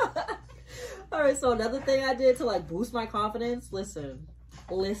 Alright, so another thing I did to, like, boost my confidence. Listen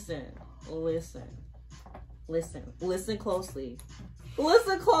closely.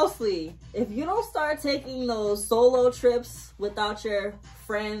 Listen closely. If you don't start taking those solo trips without your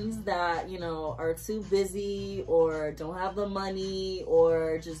friends that, you know, are too busy or don't have the money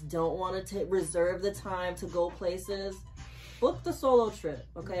or just don't want to reserve the time to go places, book the solo trip,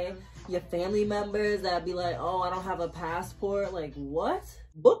 okay? Your family members that be like, oh, I don't have a passport. Like, what?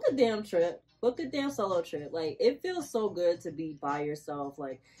 Book a damn trip. Book a damn solo trip. Like, it feels so good to be by yourself.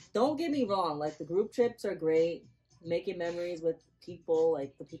 Like, don't get me wrong. Like, the group trips are great. Making memories with people,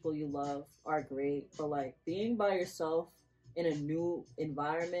 like, the people you love are great. But, like, being by yourself in a new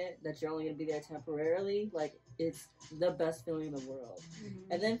environment that you're only going to be there temporarily, like, it's the best feeling in the world.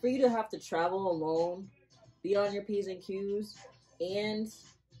 Mm-hmm. And then for you to have to travel alone, be on your P's and Q's, and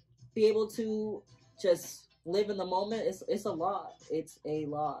be able to just live in the moment, it's a lot. It's a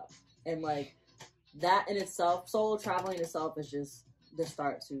lot. And, like, that in itself, solo traveling in itself is just the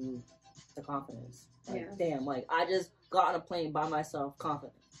start to the confidence. Like, damn, like, I just got on a plane by myself,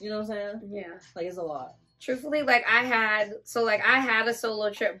 confident. You know what I'm saying? Yeah. Like, it's a lot. Truthfully, like, I had a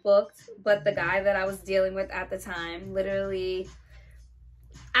solo trip booked, but the guy that I was dealing with at the time, literally,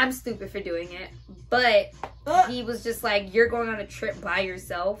 I'm stupid for doing it, but he was just like, you're going on a trip by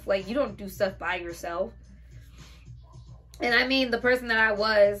yourself. Like, you don't do stuff by yourself. And I mean, the person that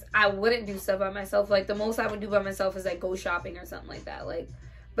I wouldn't do stuff by myself. Like, the most I would do by myself is, like, go shopping or something like that. Like,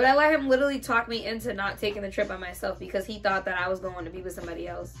 but I let him literally talk me into not taking the trip by myself because he thought that I was going to be with somebody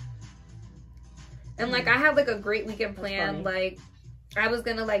else. And, like, I had, like, a great weekend planned. Like, I was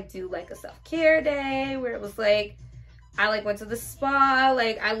gonna, like, do, like, a self-care day where it was, like, I, like, went to the spa.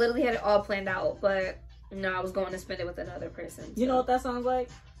 Like, I literally had it all planned out. But, no, I was going to spend it with another person. So. You know what that sounds like?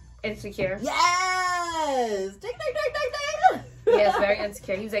 Insecure. Yes! Ding, ding, ding, ding, ding! Yeah, it's very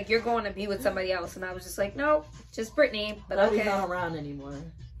insecure. He was like, you're going to be with somebody else. And I was just like, no, just Brittany. But okay. He's not around anymore.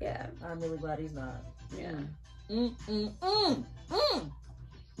 Yeah. I'm really glad he's not. Yeah.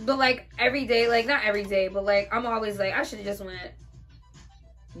 But, like, every day, like, not every day, but, like, I'm always like, I should have just went.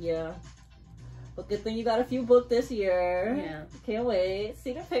 Yeah. But good thing you got a few booked this year. Yeah. Can't wait.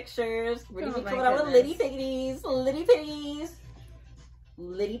 See the pictures. Really be coming goodness. out with litty piggies. Litty piggies.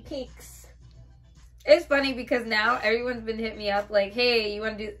 Litty pigs. It's funny because now everyone's been hitting me up like, hey, you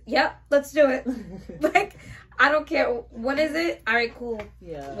want to do... Yep, let's do it. Like, I don't care. What is it? All right, cool.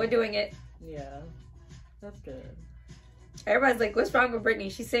 Yeah. We're doing it. Yeah. That's good. Everybody's like, what's wrong with Brittany?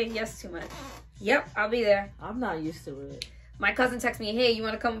 She's saying yes too much. Yep, I'll be there. I'm not used to it. My cousin texted me, hey, you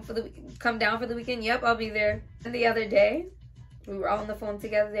want to come down for the weekend? Yep, I'll be there. And the other day, we were all on the phone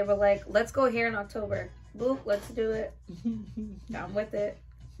together. They were like, let's go here in October. Boop, let's do it. I'm with it.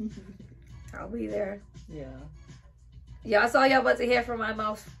 I'll be there. Yeah. Yeah, I saw y'all about to hear from my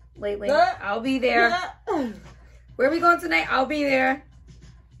mouth lately. I'll be there. Where are we going tonight? I'll be there.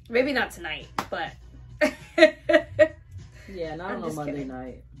 Maybe not tonight, but. Yeah, not on a Monday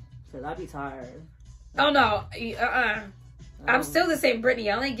night. Because I'd be tired. Oh, no. I'm still the same Brittany.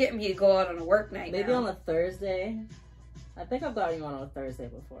 Y'all ain't getting me to go out on a work night. Maybe on a Thursday. I think I've gotten you on a Thursday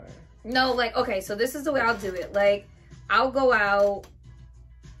before. No, like, okay, so this is the way I'll do it. Like, I'll go out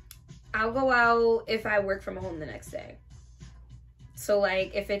if I work from home the next day. So,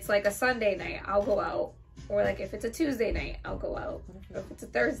 like, if it's, like, a Sunday night, I'll go out. Or, like, if it's a Tuesday night, I'll go out. Or if it's a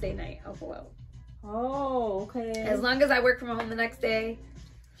Thursday night, I'll go out. Oh, okay. As long as I work from home the next day.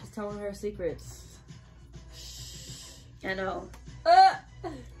 She's telling her secrets. I know. I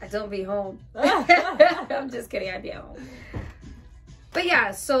don't be home. I'm just kidding. I'd be at home. But yeah,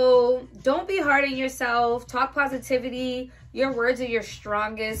 so don't be hard on yourself. Talk positivity. Your words are your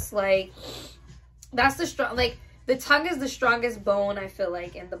strongest. Like, that's the strong. Like, the tongue is the strongest bone, I feel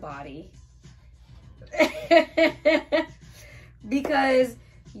like, in the body. Because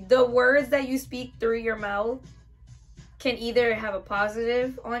the words that you speak through your mouth can either have a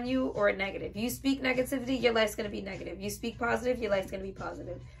positive on you or a negative. You speak negativity, your life's going to be negative. You speak positive, your life's going to be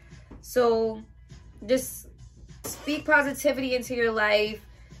positive. So just speak positivity into your life.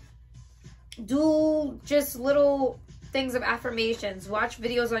 Do just little things of affirmations. Watch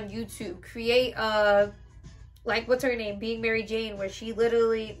videos on YouTube. Create like, what's her name? Being Mary Jane, where she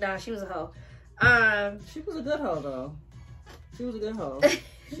literally, she was a hoe. She was a good hoe, though. She was a good hoe.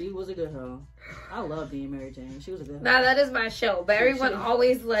 She was a good hoe. I love Being Mary Jane. She was a good hoe. Nah, that is my show. But everyone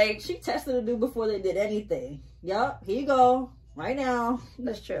always like... She tested a dude before they did anything. Yup, here you go. Right now.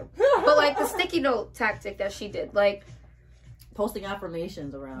 That's true. But like the sticky note tactic that she did. Like... Posting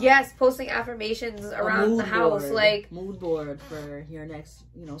affirmations around. Yes, posting affirmations around the house. Board. Like... Mood board for your next,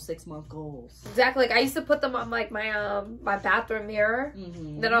 6-month goals. Exactly. Like I used to put them on like my my bathroom mirror.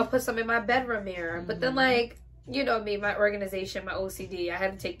 Mm-hmm. Then I'll put some in my bedroom mirror. Mm-hmm. But then like... You know me, my organization, my OCD, I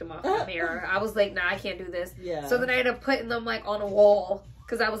had to take them off the mirror. I was like, nah, I can't do this. Yeah. So then I ended up putting them like on a wall.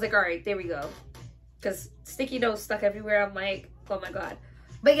 Because I was like, all right, there we go. Because sticky notes stuck everywhere. I'm like, oh my God.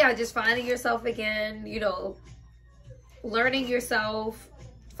 But yeah, just finding yourself again, learning yourself,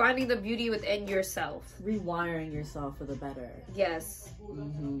 finding the beauty within yourself. Rewiring yourself for the better. Yes.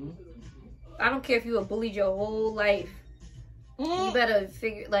 Mm-hmm. I don't care if you were bullied your whole life. You better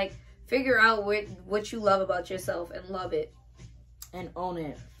figure out what you love about yourself and love it. And own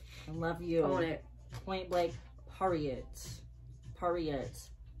it. And love you. Own it. Point blank, Harriet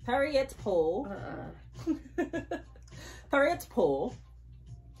Pole. Harriet Pole.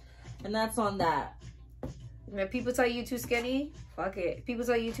 And that's on that. When people tell you too skinny, fuck it. If people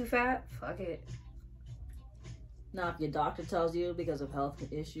tell you too fat, fuck it. Now, if your doctor tells you because of health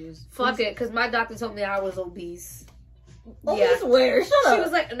issues, fuck it. Because my doctor told me I was obese. Obese where? Shut up. She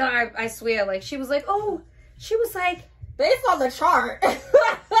was like, no, I swear. Like, she was like, based on the chart.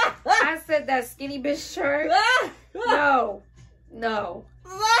 I said that skinny bitch chart. No.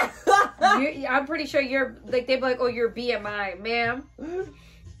 I'm pretty sure you're, like, they'd be like, oh, your BMI.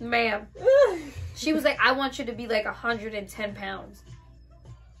 Ma'am. She was like, I want you to be like 110 pounds.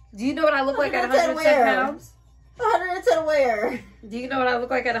 Do you know what I look like at 110 pounds? 110 where? Do you know what I look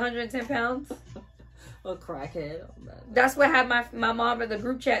like at 110 pounds? A crackhead. That's what had my mom in the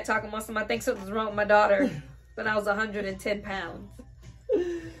group chat talking about something. I think something's wrong with my daughter when I was 110 pounds.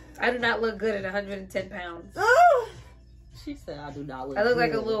 I do not look good at 110 pounds. She said I do not look I look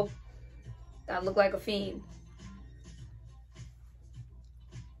good. I look like a fiend.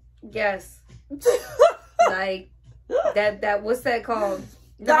 Yes. Like, that, what's that called?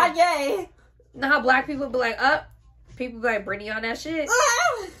 Not yay. You know how black people be like, people be like, Brittany on that shit?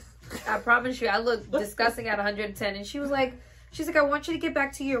 I promise you, I look disgusting at 110. And she's like, I want you to get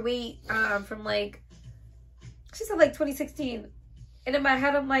back to your weight from like, she said like 2016. And in my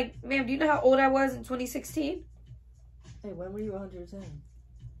head, I'm like, ma'am, do you know how old I was in 2016? Hey, when were you 110?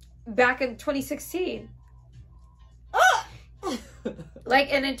 Back in 2016.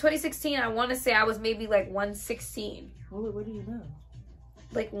 Like, and in 2016, I want to say I was maybe like 116. Well, what do you know?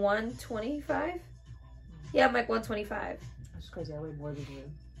 Like 125? Yeah, I'm like 125. That's crazy. I weigh more than you.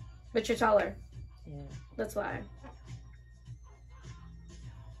 But you're taller. Yeah. That's why.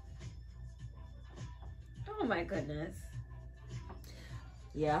 Oh my goodness.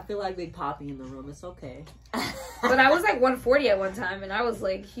 Yeah, I feel like Big Poppy in the room. It's okay. But I was like 140 at one time, and I was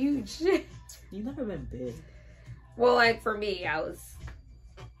like huge. You've never been big. Well, like for me, I was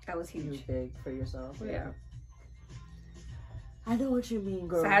You huge. was big for yourself. Yeah. I know what you mean,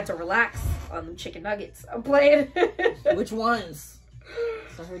 girl. So I had to relax on them chicken nuggets. I'm playing. Which ones?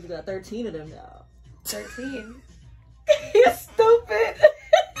 So I heard you got 13 of them now. 13. You're stupid.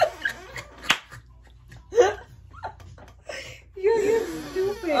 You're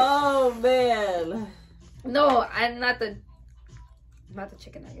stupid. Oh man. No, I'm not the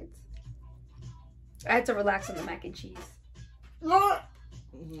chicken nuggets. I had to relax on the mac and cheese.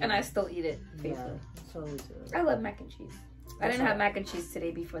 And I still eat it faithfully. Yeah, totally too. I love mac and cheese. I didn't have mac and cheese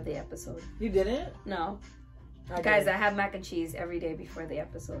today before the episode. You didn't? No. Guys, I have mac and cheese every day before the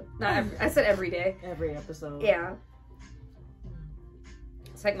episode. Not every, I said every day. every episode. Yeah.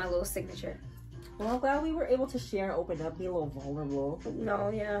 It's like my little signature. Well, I'm glad we were able to share and open up, be a little vulnerable. No,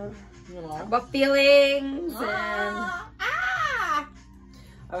 yeah. You know. About feelings and...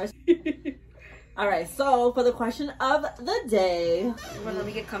 All right. All right. So for the question of the day. Let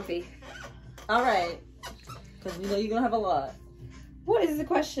me get comfy. All right. Because we know you're gonna have a lot. What is the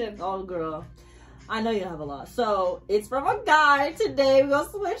question? Oh, girl. I know you have a lot. So it's from a guy today. We're gonna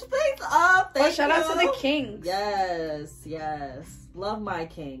switch things up. Shout out to the kings. Yes. Love my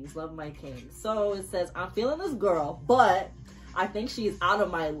kings. So it says, I'm feeling this girl, but I think she's out of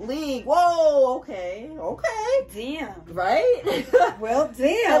my league. Whoa, okay. Damn. Right? Well,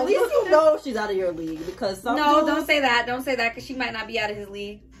 damn. At least you know she's out of your league because some No, dudes... don't say that. Don't say that because she might not be out of his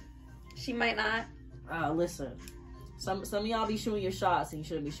league. She might not. Listen. Some of y'all be shooting your shots and you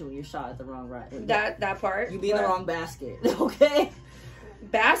shouldn't be shooting your shot at the wrong right. That part. You be in the wrong basket, okay?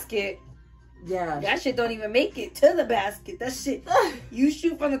 Basket? Yeah. That shit don't even make it to the basket. That shit, you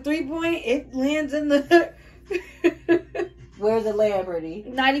shoot from the 3-point, it lands in the... Where's the land, Brittany?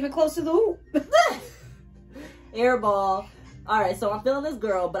 Not even close to the hoop. Air ball. Alright, so I'm feeling this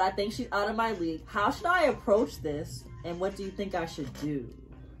girl, but I think she's out of my league. How should I approach this? And what do you think I should do?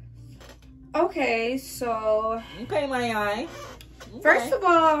 Okay, so... Okay, my eye. Okay. First of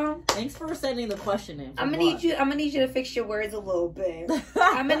all... Thanks for sending the question in. I'm gonna need you to fix your words a little bit.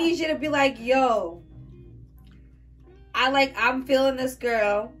 I'm gonna need you to be like, yo, I'm feeling this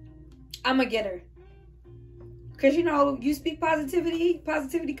girl. I'm gonna get her. Cause you know, you speak positivity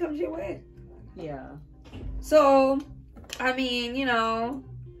comes your way. Yeah. So, I mean, you know,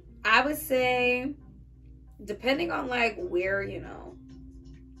 I would say, depending on like where, you know,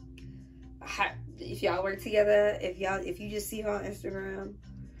 if y'all work together, if you just see her on Instagram,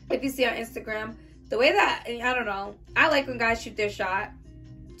 the way that, I don't know, I like when guys shoot their shot.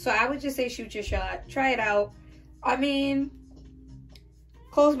 So I would just say shoot your shot. Try it out. I mean,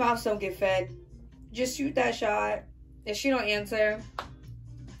 closed mouths don't get fed. Just shoot that shot. If she don't answer,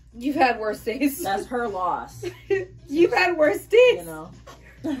 you've had worse days. That's her loss. You've had worse days. You know.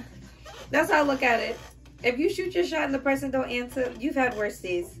 That's how I look at it. If you shoot your shot and the person don't answer, you've had worse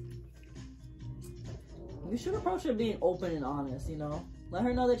days. You should approach her being open and honest, you know? Let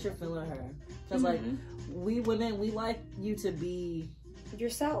her know that you're feeling her. Because, like, we women, we like you to be...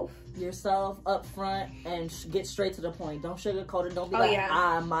 Yourself up front and get straight to the point. Don't sugarcoat it. Don't be yeah.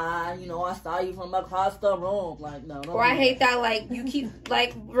 I saw you from across the room. Like, no. Or I hate that, like, you keep,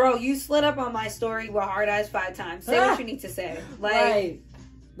 like, bro, you slid up on my story with hard eyes 5 times. Say what you need to say. Like, right.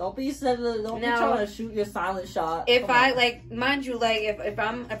 Don't be trying to shoot your silent shot. If mind you, like, if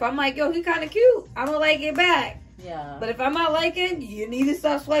I'm like, yo, he kind of cute, I'm gonna like it back. Yeah. But if I'm not liking, you need to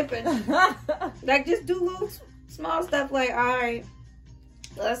stop swiping. Like, just do little small stuff. Like, all right,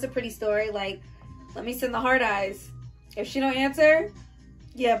 well, that's a pretty story. Like, let me send the hard eyes. If she don't answer,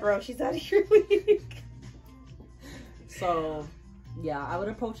 yeah, bro, she's out of your league. So, yeah, I would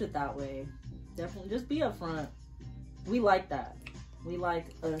approach it that way. Definitely, just be upfront. We like that. We like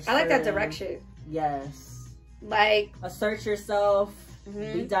I like that direction. Yes. Like, assert yourself.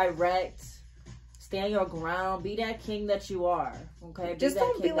 Be direct. Stand your ground. Be that king that you are. Okay. Just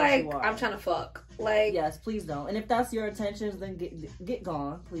don't be like, I'm trying to fuck. Like, yes, please don't. And if that's your intentions, then get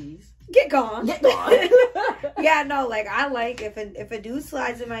gone, please. Get gone. Get gone. Yeah, no. Like, I like if a dude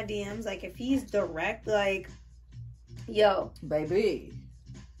slides in my DMs, like if he's direct, like, yo, baby,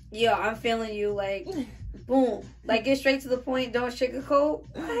 yo, I'm feeling you. Like, boom. Like, get straight to the point. Don't sugarcoat.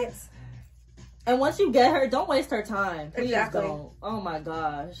 What? And once you get her, don't waste her time. Please exactly. Don't. Oh my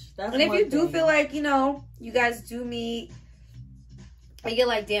gosh. That's and if you do feel like, you know, you guys do meet, and you're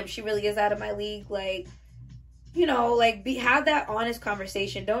like, damn, she really is out of my league. Like, you know, like, have that honest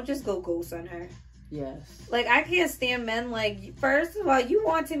conversation. Don't just go ghost on her. Yes. Like, I can't stand men. Like, first of all, you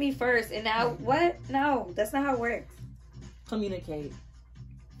wanted me first, and now what? No, that's not how it works. Communicate.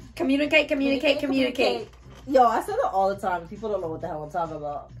 Communicate. Yo, I say that all the time. People don't know what the hell I'm talking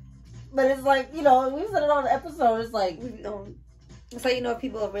about. But it's like, you know, we said it on the episode. It's like, We know. That's how you know if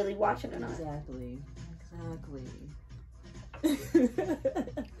people are really watching or not. exactly.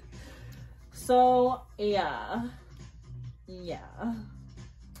 So, yeah.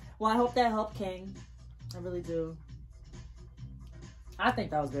 Well, I hope that helped, King. I really do. I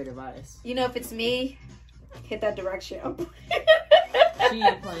think that was great advice. You know, if it's me, hit that direction. She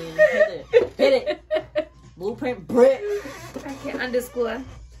ain't playing. Hit it. Blueprint Brit. I can't underscore.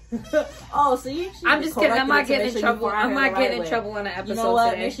 Oh, see? I'm just kidding. I'm not getting in trouble. I'm not getting in trouble on the episode. You know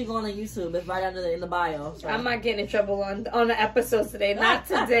what? Today. Make sure you go on YouTube. It's right under in the bio. So. I'm not getting in trouble on the episodes today. Not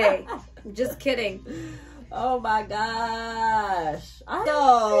today. Just kidding. Oh my gosh. I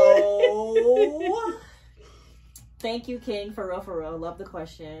know. Thank you, King, for real. Love the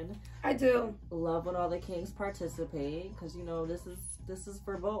question. I do. Love when all the kings participate, because you know this is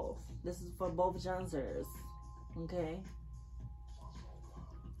for both. This is for both genders. Okay.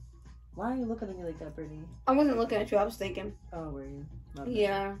 Why are you looking at me like that, Brittany? I wasn't looking at you. I was thinking. Oh, were you?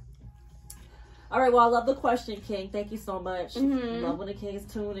 Yeah. All right. Well, I love the question, King. Thank you so much. Mm-hmm. Love when the kings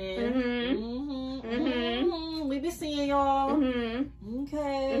tune in. Mm-hmm. We be seeing y'all. Mm-hmm.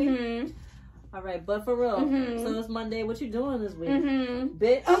 Okay. Mm-hmm. All right, but for real. Mm-hmm. So it's Monday. What you doing this week, Mm-hmm.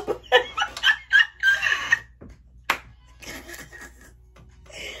 bitch?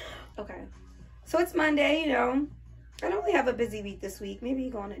 Okay. So it's Monday, you know. I don't really have a busy week this week. Maybe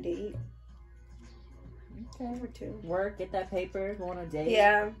go on a date. Okay. Or two. Work, get that paper, go on a date.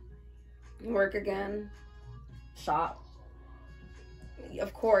 Yeah. Work again. Shop.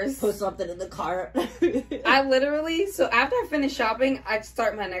 Of course. Put something in the cart. I literally, so after I finish shopping, I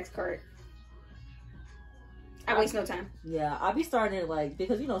start my next cart. I waste no time. Yeah, I'll be starting it like,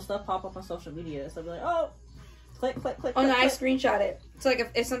 because you know, stuff pop up on social media. So I'll be like, oh, click. Oh no, I click. screenshot it. So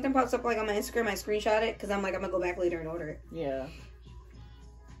like if something pops up like on my Instagram, I screenshot it because I'm like, I'm gonna go back later and order it. Yeah.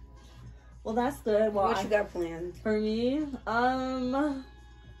 Well, that's good. Well, What you got planned? for me, I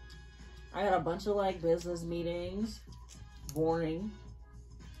got a bunch of like business meetings. Boring.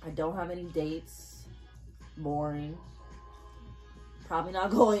 I don't have any dates. Boring. Probably not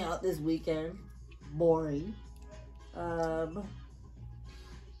going out this weekend. Boring. And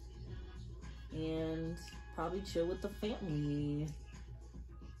probably chill with the family.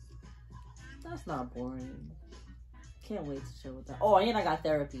 That's not boring. Can't wait to chill with that. Oh, and I got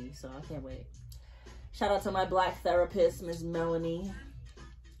therapy, so I can't wait. Shout out to my black therapist, Miss Melanie,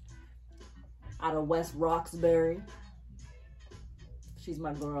 out of West Roxbury. She's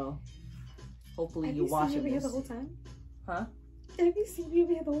my girl. Hopefully Have you you watching seen me here this. the whole time? Huh? Have you seen me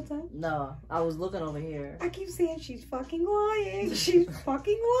here the whole time? No, I was looking over here. I keep saying she's fucking lying. She's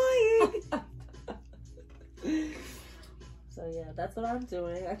fucking lying. So yeah, that's what I'm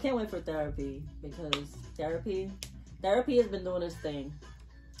doing. I can't wait for therapy because therapy has been doing its thing.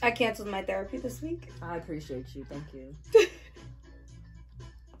 I canceled my therapy this week. I appreciate you. Thank you.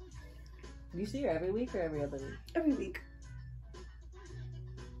 You see her every week or every other week? Every week.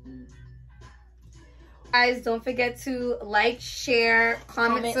 Guys, don't forget to like, share,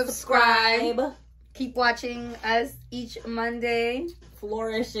 comment, subscribe. Keep watching us each Monday.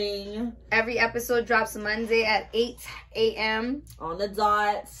 Flourishing. Every episode drops Monday at 8 a.m. On the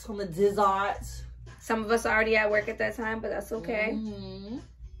dot. On the dot. Some of us are already at work at that time, but that's okay. Mm-hmm.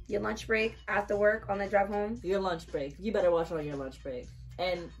 Your lunch break, after work, on the drive home. Your lunch break. You better watch it on your lunch break.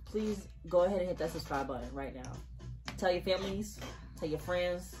 And please go ahead and hit that subscribe button right now. Tell your families. Tell your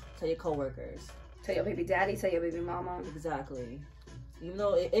friends. Tell your coworkers. Tell your baby daddy, tell your baby mama. Exactly. Even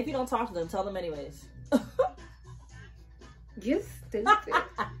though if you don't talk to them, tell them anyways. You're stupid.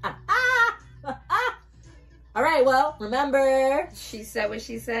 All right, well, remember. She said what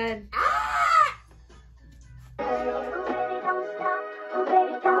she said. Baby, don't stop.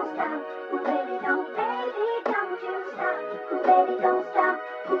 Baby, don't stop. Baby, don't you stop. Baby, don't stop.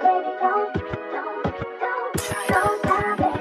 Baby, don't.